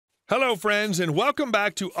Hello friends, and welcome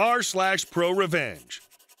back to r/ProRevenge.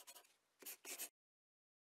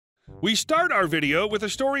 We start our video with a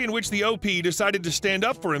story in which the OP decided to stand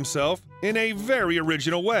up for himself in a very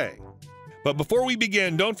original way. But before we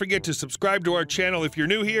begin, don't forget to subscribe to our channel if you're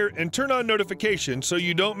new here and turn on notifications so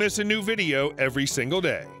you don't miss a new video every single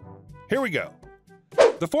day. Here we go.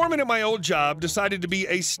 The foreman at my old job decided to be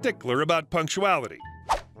a stickler about punctuality.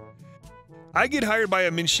 I get hired by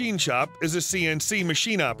a machine shop as a CNC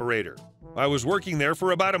machine operator. I was working there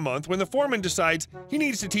for about a month when the foreman decides he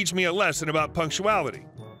needs to teach me a lesson about punctuality.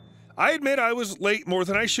 I admit I was late more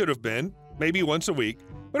than I should have been, maybe once a week,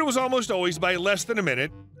 but it was almost always by less than a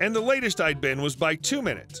minute, and the latest I'd been was by 2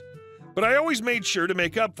 minutes. But I always made sure to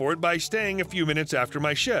make up for it by staying a few minutes after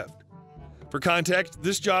my shift. For context,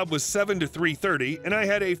 this job was 7 to 3:30, and I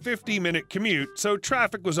had a 50-minute commute, so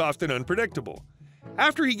traffic was often unpredictable.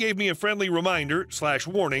 After he gave me a friendly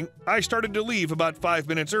reminder/warning, I started to leave about 5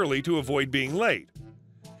 minutes early to avoid being late.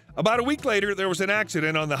 About a week later, there was an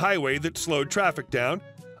accident on the highway that slowed traffic down.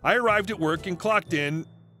 I arrived at work and clocked in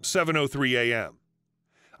 7:03 a.m.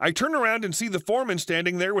 I turn around and see the foreman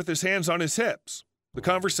standing there with his hands on his hips. The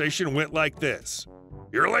conversation went like this.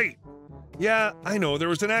 "You're late." "Yeah, I know, there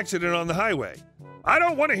was an accident on the highway." "I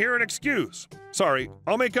don't want to hear an excuse." "Sorry,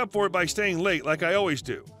 I'll make up for it by staying late like I always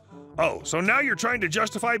do." "Oh, so now you're trying to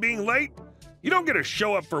justify being late? You don't get to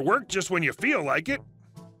show up for work just when you feel like it."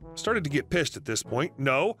 Started to get pissed at this point.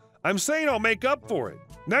 "No, I'm saying I'll make up for it.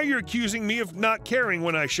 Now you're accusing me of not caring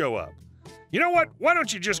when I show up." "You know what? Why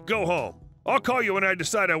don't you just go home? I'll call you when I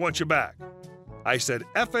decide I want you back." I said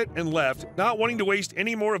F it and left, not wanting to waste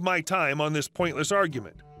any more of my time on this pointless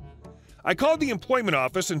argument. I called the employment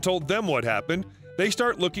office and told them what happened. They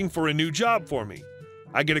start looking for a new job for me.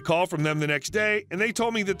 I get a call from them the next day, and they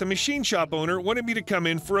told me that the machine shop owner wanted me to come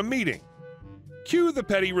in for a meeting. Cue the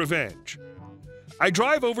petty revenge. I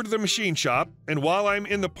drive over to the machine shop, and while I'm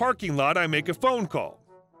in the parking lot, I make a phone call.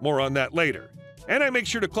 More on that later. And I make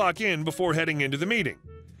sure to clock in before heading into the meeting.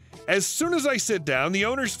 As soon as I sit down, the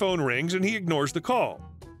owner's phone rings and he ignores the call.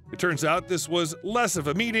 It turns out this was less of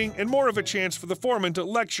a meeting and more of a chance for the foreman to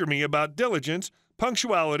lecture me about diligence,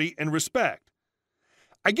 punctuality, and respect.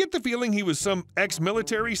 I get the feeling he was some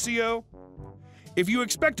ex-military CO. If you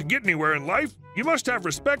expect to get anywhere in life, you must have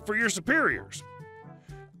respect for your superiors.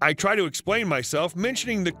 I try to explain myself,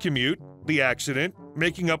 mentioning the commute, the accident,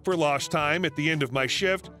 making up for lost time at the end of my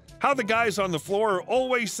shift, how the guys on the floor are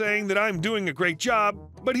always saying that I'm doing a great job,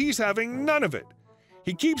 but he's having none of it.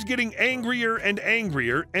 He keeps getting angrier and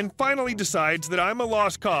angrier and finally decides that I'm a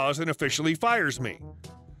lost cause and officially fires me.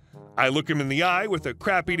 I look him in the eye with a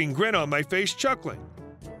crap-eating grin on my face, chuckling.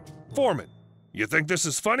 "Foreman, you think this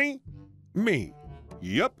is funny?" Me.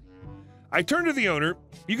 "Yup." I turn to the owner.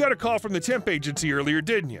 "You got a call from the temp agency earlier,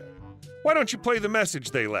 didn't you? Why don't you play the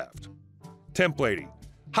message they left?" Temp lady.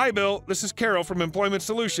 "Hi Bill, this is Carol from Employment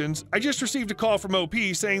Solutions. I just received a call from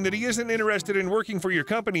OP saying that he isn't interested in working for your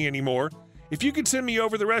company anymore. If you could send me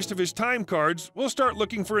over the rest of his time cards, we'll start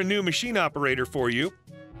looking for a new machine operator for you."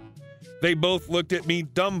 They both looked at me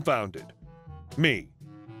dumbfounded. Me.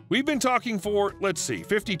 "We've been talking for,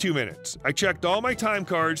 52 minutes. I checked all my time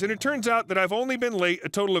cards and it turns out that I've only been late a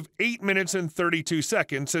total of 8 minutes and 32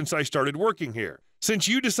 seconds since I started working here. Since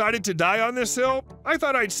you decided to die on this hill, I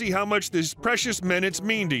thought I'd see how much these precious minutes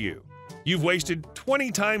mean to you. You've wasted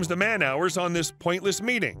 20 times the man-hours on this pointless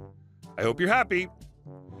meeting. I hope you're happy.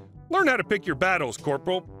 Learn how to pick your battles,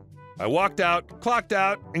 Corporal." I walked out, clocked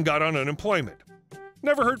out, and got on unemployment.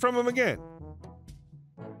 Never heard from him again.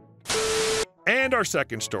 And our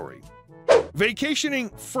second story. Vacationing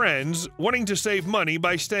friends wanting to save money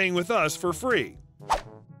by staying with us for free.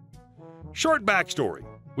 Short backstory.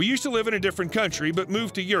 We used to live in a different country but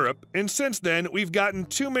moved to Europe, and since then we've gotten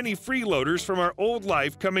too many freeloaders from our old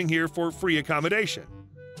life coming here for free accommodation.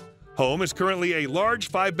 Home is currently a large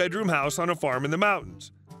 5-bedroom house on a farm in the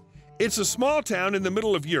mountains. It's a small town in the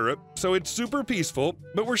middle of Europe, so it's super peaceful,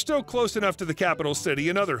 but we're still close enough to the capital city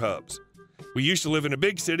and other hubs. We used to live in a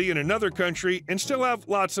big city in another country and still have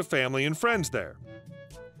lots of family and friends there.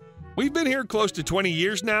 We've been here close to 20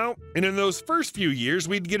 years now, and in those first few years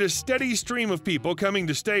we'd get a steady stream of people coming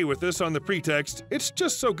to stay with us on the pretext, "It's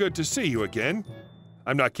just so good to see you again."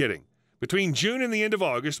 I'm not kidding. Between June and the end of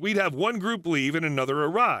August, we'd have one group leave and another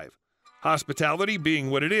arrive. Hospitality being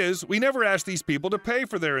what it is, we never asked these people to pay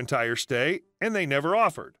for their entire stay, and they never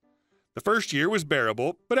offered. The first year was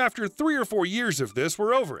bearable, but after 3 or 4 years of this,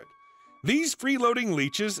 we're over it. These freeloading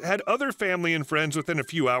leeches had other family and friends within a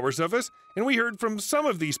few hours of us, and we heard from some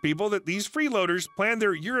of these people that these freeloaders planned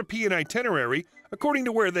their European itinerary according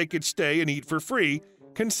to where they could stay and eat for free,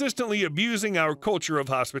 consistently abusing our culture of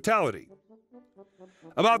hospitality.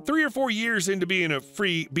 About 3 or 4 years into being a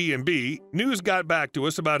free B&B, news got back to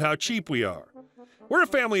us about how cheap we are. We're a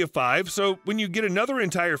family of 5, so when you get another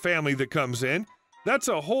entire family that comes in, that's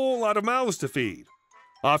a whole lot of mouths to feed.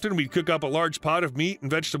 Often we'd cook up a large pot of meat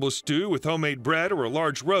and vegetable stew with homemade bread or a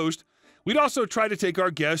large roast. We'd also try to take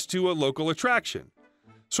our guests to a local attraction.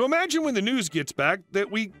 So imagine when the news gets back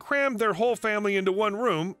that we crammed their whole family into one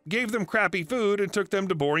room, gave them crappy food, and took them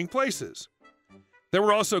to boring places. There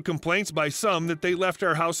were also complaints by some that they left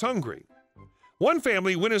our house hungry. One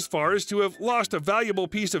family went as far as to have lost a valuable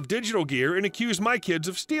piece of digital gear and accused my kids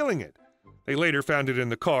of stealing it. They later found it in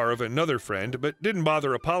the car of another friend, but didn't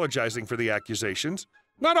bother apologizing for the accusations.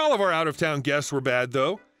 Not all of our out-of-town guests were bad,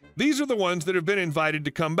 though. These are the ones that have been invited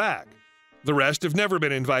to come back. The rest have never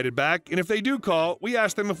been invited back, and if they do call, we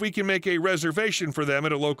ask them if we can make a reservation for them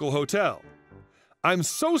at a local hotel. I'm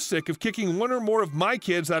so sick of kicking one or more of my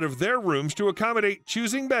kids out of their rooms to accommodate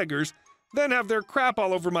choosing beggars, then have their crap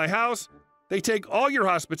all over my house. They take all your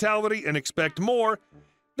hospitality and expect more.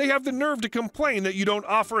 They have the nerve to complain that you don't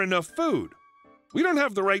offer enough food. We don't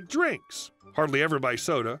have the right drinks, hardly ever buy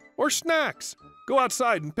soda, or snacks. Go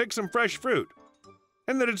outside and pick some fresh fruit.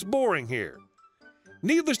 And that it's boring here.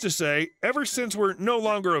 Needless to say, ever since we're no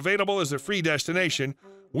longer available as a free destination,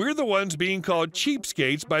 we're the ones being called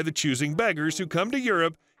cheapskates by the choosing beggars who come to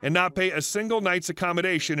Europe and not pay a single night's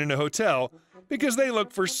accommodation in a hotel because they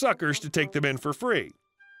look for suckers to take them in for free.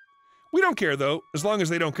 We don't care, though, as long as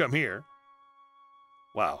they don't come here.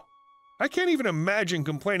 Wow. I can't even imagine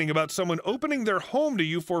complaining about someone opening their home to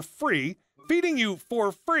you for free, feeding you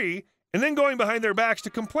for free, and then going behind their backs to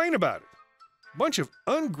complain about it. Bunch of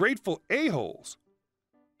ungrateful a-holes.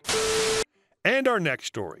 And our next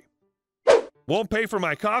story. Won't pay for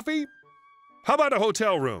my coffee? How about a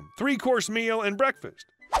hotel room, 3-course meal, and breakfast?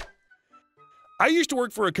 I used to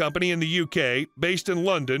work for a company in the UK, based in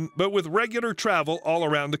London, but with regular travel all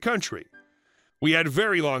around the country. We had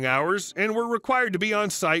very long hours and were required to be on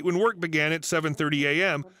site when work began at 7:30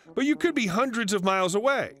 a.m., but you could be hundreds of miles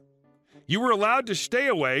away. You were allowed to stay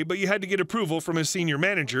away, but you had to get approval from a senior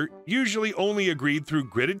manager, usually only agreed through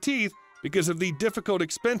gritted teeth because of the difficult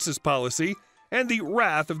expenses policy and the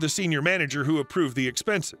wrath of the senior manager who approved the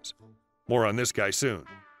expenses. More on this guy soon.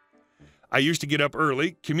 I used to get up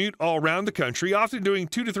early, commute all around the country, often doing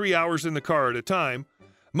 2 to 3 hours in the car at a time,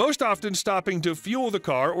 most often stopping to fuel the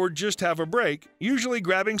car or just have a break, usually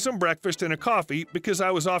grabbing some breakfast and a coffee because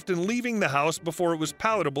I was often leaving the house before it was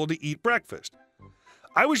palatable to eat breakfast.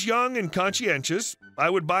 I was young and conscientious. I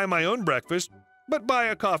would buy my own breakfast, but buy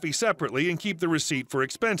a coffee separately and keep the receipt for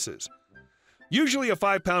expenses. Usually a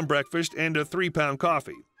 5-pound breakfast and a 3-pound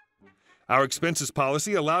coffee. Our expenses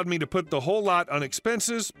policy allowed me to put the whole lot on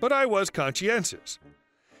expenses, but I was conscientious.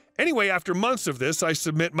 Anyway, after months of this, I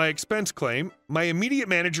submit my expense claim. My immediate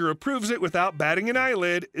manager approves it without batting an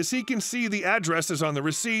eyelid, as he can see the addresses on the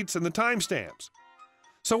receipts and the timestamps.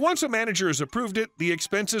 So once a manager has approved it, the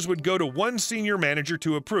expenses would go to one senior manager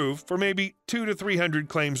to approve for maybe 200 to 300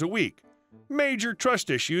 claims a week. Major trust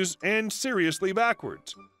issues and seriously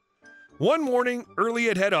backwards. One morning,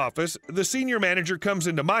 early at head office, the senior manager comes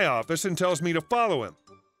into my office and tells me to follow him.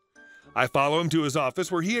 I follow him to his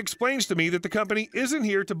office where he explains to me that the company isn't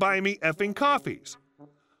here to buy me effing coffees.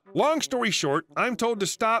 Long story short, I'm told to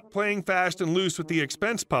stop playing fast and loose with the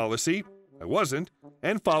expense policy, I wasn't,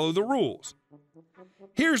 and follow the rules.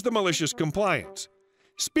 Here's the malicious compliance.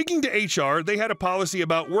 Speaking to HR, they had a policy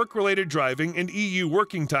about work-related driving and EU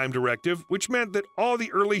working time directive, which meant that all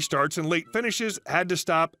the early starts and late finishes had to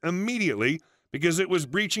stop immediately because it was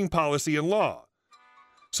breaching policy and law.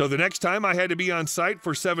 So the next time I had to be on site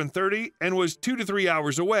for 7:30 and was 2 to 3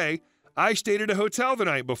 hours away, I stayed at a hotel the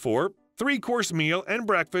night before, 3-course meal and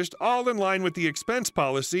breakfast, all in line with the expense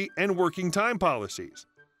policy and working time policies.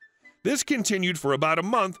 This continued for about a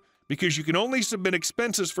month because you can only submit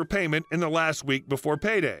expenses for payment in the last week before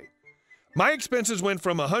payday. My expenses went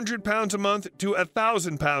from £100 a month to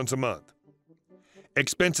 £1,000 a month.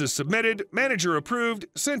 Expenses submitted, manager approved,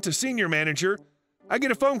 sent to senior manager. I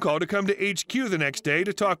get a phone call to come to HQ the next day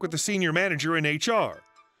to talk with the senior manager in HR.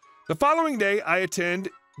 The following day, I attend,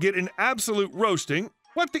 get an absolute roasting.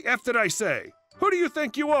 What the F did I say? Who do you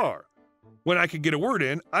think you are? When I could get a word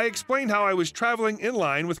in, I explained how I was traveling in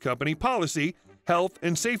line with company policy, health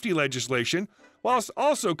and safety legislation, whilst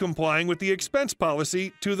also complying with the expense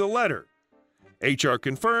policy to the letter. HR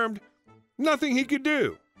confirmed, nothing he could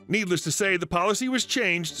do. Needless to say, the policy was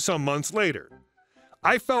changed some months later.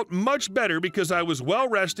 I felt much better because I was well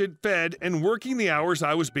rested, fed, and working the hours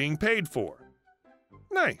I was being paid for.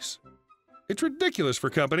 Nice. It's ridiculous for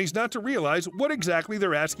companies not to realize what exactly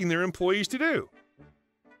they're asking their employees to do.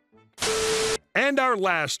 And our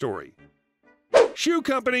last story. Shoe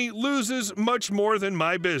company loses much more than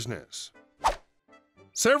my business.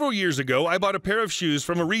 Several years ago, I bought a pair of shoes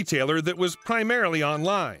from a retailer that was primarily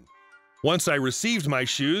online. Once I received my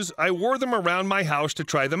shoes, I wore them around my house to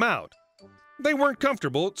try them out. They weren't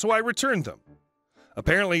comfortable, so I returned them.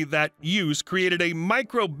 Apparently, that use created a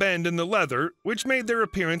micro bend in the leather, which made their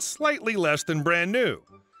appearance slightly less than brand new.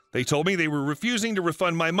 They told me they were refusing to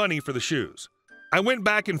refund my money for the shoes. I went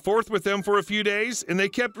back and forth with them for a few days, and they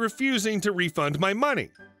kept refusing to refund my money,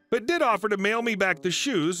 but did offer to mail me back the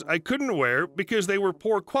shoes I couldn't wear because they were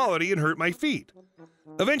poor quality and hurt my feet.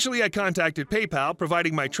 Eventually, I contacted PayPal,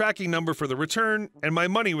 providing my tracking number for the return, and my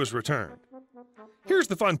money was returned. Here's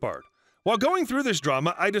the fun part. While going through this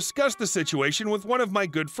drama, I discussed the situation with one of my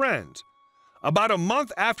good friends. About a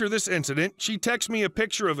month after this incident, she texts me a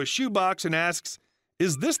picture of a shoebox and asks,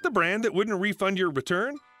 "Is this the brand that wouldn't refund your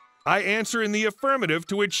return?" I answer in the affirmative,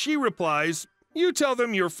 to which she replies, "You tell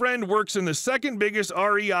them your friend works in the second biggest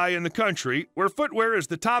REI in the country, where footwear is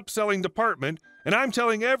the top-selling department, and I'm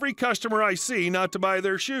telling every customer I see not to buy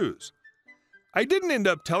their shoes." I didn't end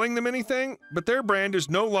up telling them anything, but their brand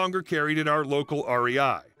is no longer carried at our local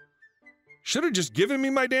REI. Should have just given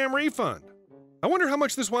me my damn refund. I wonder how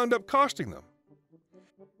much this wound up costing them.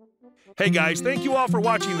 Hey guys, thank you all for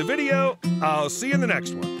watching the video. I'll see you in the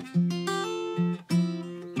next one.